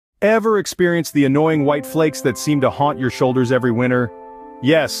Ever experienced the annoying white flakes that seem to haunt your shoulders every winter?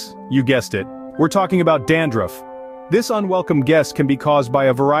 Yes, you guessed it. We're talking about dandruff. This unwelcome guest can be caused by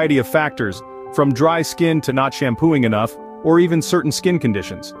a variety of factors, from dry skin to not shampooing enough, or even certain skin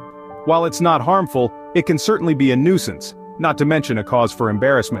conditions. While it's not harmful, it can certainly be a nuisance, not to mention a cause for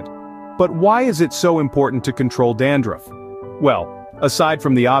embarrassment. But why is it so important to control dandruff? Well, aside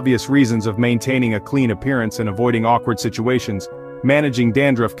from the obvious reasons of maintaining a clean appearance and avoiding awkward situations, managing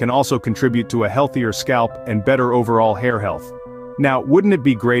dandruff can also contribute to a healthier scalp and better overall hair health. Now, wouldn't it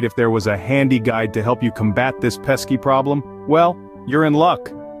be great if there was a handy guide to help you combat this pesky problem? Well, you're in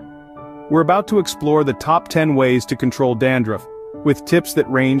luck. We're about to explore the top 10 ways to control dandruff, with tips that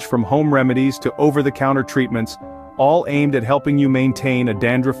range from home remedies to over-the-counter treatments, all aimed at helping you maintain a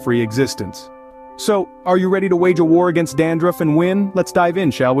dandruff-free existence. So, are you ready to wage a war against dandruff and win? Let's dive in,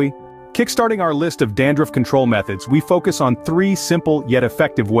 shall we? Kickstarting our list of dandruff control methods, we focus on 3 simple yet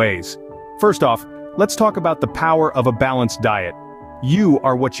effective ways. First off, let's talk about the power of a balanced diet. You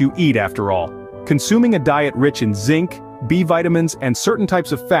are what you eat after all. Consuming a diet rich in zinc, B vitamins, and certain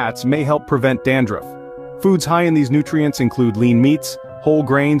types of fats may help prevent dandruff. Foods high in these nutrients include lean meats, whole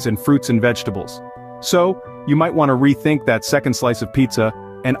grains, and fruits and vegetables. So, you might want to rethink that second slice of pizza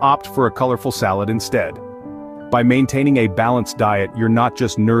and opt for a colorful salad instead. By maintaining a balanced diet, you're not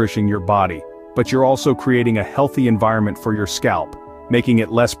just nourishing your body, but you're also creating a healthy environment for your scalp, making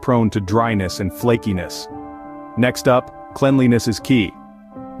it less prone to dryness and flakiness. Next up, cleanliness is key.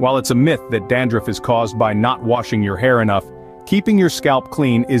 While it's a myth that dandruff is caused by not washing your hair enough, keeping your scalp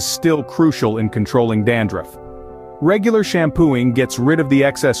clean is still crucial in controlling dandruff. Regular shampooing gets rid of the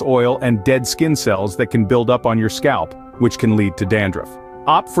excess oil and dead skin cells that can build up on your scalp, which can lead to dandruff.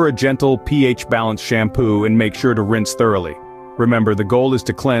 Opt for a gentle, pH-balanced shampoo and make sure to rinse thoroughly. Remember, the goal is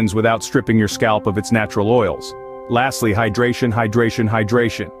to cleanse without stripping your scalp of its natural oils. Lastly, hydration, hydration,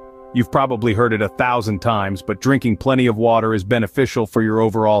 hydration. You've probably heard it 1,000 times, but drinking plenty of water is beneficial for your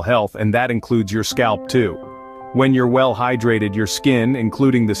overall health, and that includes your scalp too. When you're well hydrated, your skin,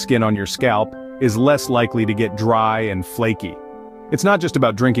 including the skin on your scalp, is less likely to get dry and flaky. It's not just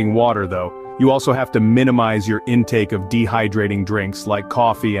about drinking water though. You also have to minimize your intake of dehydrating drinks like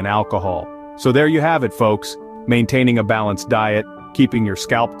coffee and alcohol. So there you have it, folks. Maintaining a balanced diet, keeping your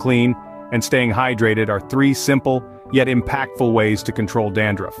scalp clean, and staying hydrated are 3 simple, yet impactful ways to control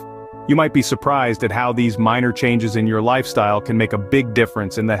dandruff. You might be surprised at how these minor changes in your lifestyle can make a big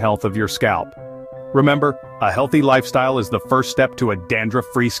difference in the health of your scalp. Remember, a healthy lifestyle is the first step to a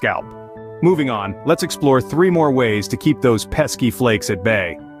dandruff-free scalp. Moving on, let's explore 3 more ways to keep those pesky flakes at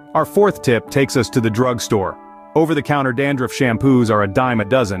bay. Our 4th tip takes us to the drugstore. Over-the-counter dandruff shampoos are a dime a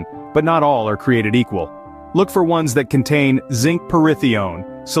dozen, but not all are created equal. Look for ones that contain zinc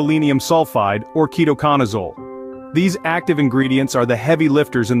pyrithione, selenium sulfide, or ketoconazole. These active ingredients are the heavy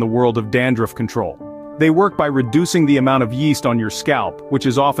lifters in the world of dandruff control. They work by reducing the amount of yeast on your scalp, which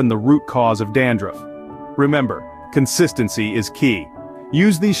is often the root cause of dandruff. Remember, consistency is key.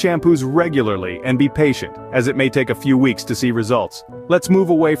 Use these shampoos regularly and be patient, as it may take a few weeks to see results. Let's move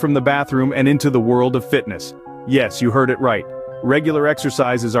away from the bathroom and into the world of fitness. Yes, you heard it right. Regular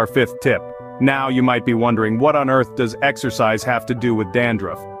exercise is our 5th tip. Now you might be wondering, what on earth does exercise have to do with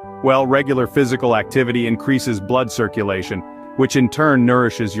dandruff? Well, regular physical activity increases blood circulation, which in turn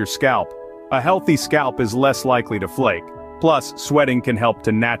nourishes your scalp. A healthy scalp is less likely to flake. Plus, sweating can help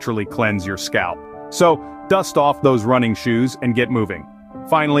to naturally cleanse your scalp. So, dust off those running shoes and get moving.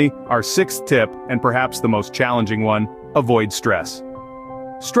 Finally, our 6th tip, and perhaps the most challenging one, avoid stress.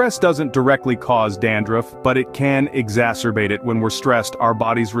 Stress doesn't directly cause dandruff, but it can exacerbate it. When we're stressed, our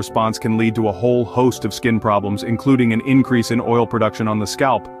body's response can lead to a whole host of skin problems, including an increase in oil production on the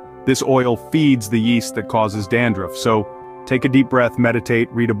scalp. This oil feeds the yeast that causes dandruff, so take a deep breath,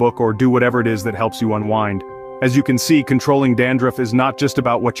 meditate, read a book, or do whatever it is that helps you unwind. As you can see, controlling dandruff is not just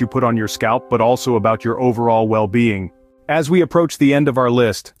about what you put on your scalp, but also about your overall well-being. As we approach the end of our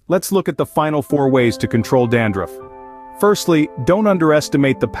list, let's look at the final 4 ways to control dandruff. Firstly, don't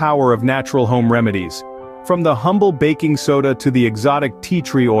underestimate the power of natural home remedies. From the humble baking soda to the exotic tea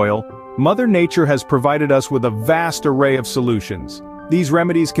tree oil, Mother Nature has provided us with a vast array of solutions. These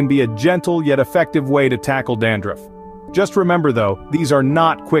remedies can be a gentle yet effective way to tackle dandruff. Just remember though, these are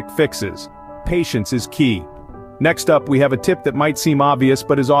not quick fixes. Patience is key. Next up, we have a tip that might seem obvious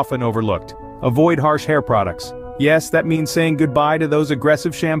but is often overlooked. Avoid harsh hair products. Yes, that means saying goodbye to those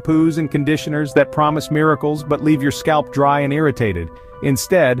aggressive shampoos and conditioners that promise miracles but leave your scalp dry and irritated.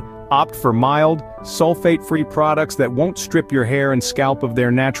 Instead, opt for mild, sulfate-free products that won't strip your hair and scalp of their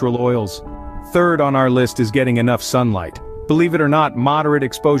natural oils. Third on our list is getting enough sunlight. Believe it or not, moderate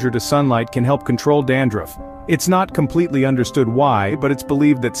exposure to sunlight can help control dandruff. It's not completely understood why, but it's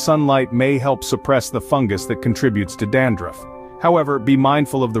believed that sunlight may help suppress the fungus that contributes to dandruff. However, be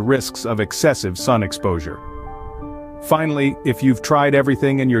mindful of the risks of excessive sun exposure. Finally, if you've tried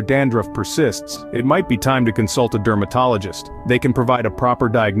everything and your dandruff persists, it might be time to consult a dermatologist. They can provide a proper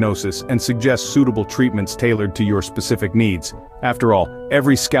diagnosis and suggest suitable treatments tailored to your specific needs. After all,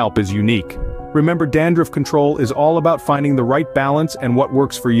 every scalp is unique. Remember, dandruff control is all about finding the right balance and what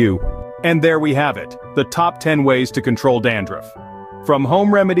works for you. And there we have it, the top 10 ways to control dandruff. From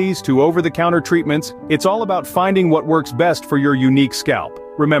home remedies to over-the-counter treatments, it's all about finding what works best for your unique scalp.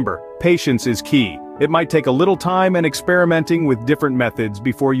 Remember, patience is key. It might take a little time and experimenting with different methods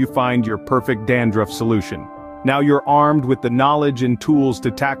before you find your perfect dandruff solution. Now you're armed with the knowledge and tools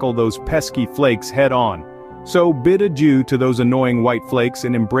to tackle those pesky flakes head-on. So bid adieu to those annoying white flakes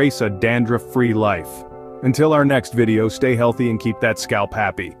and embrace a dandruff-free life. Until our next video, stay healthy and keep that scalp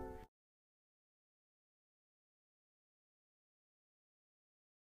happy.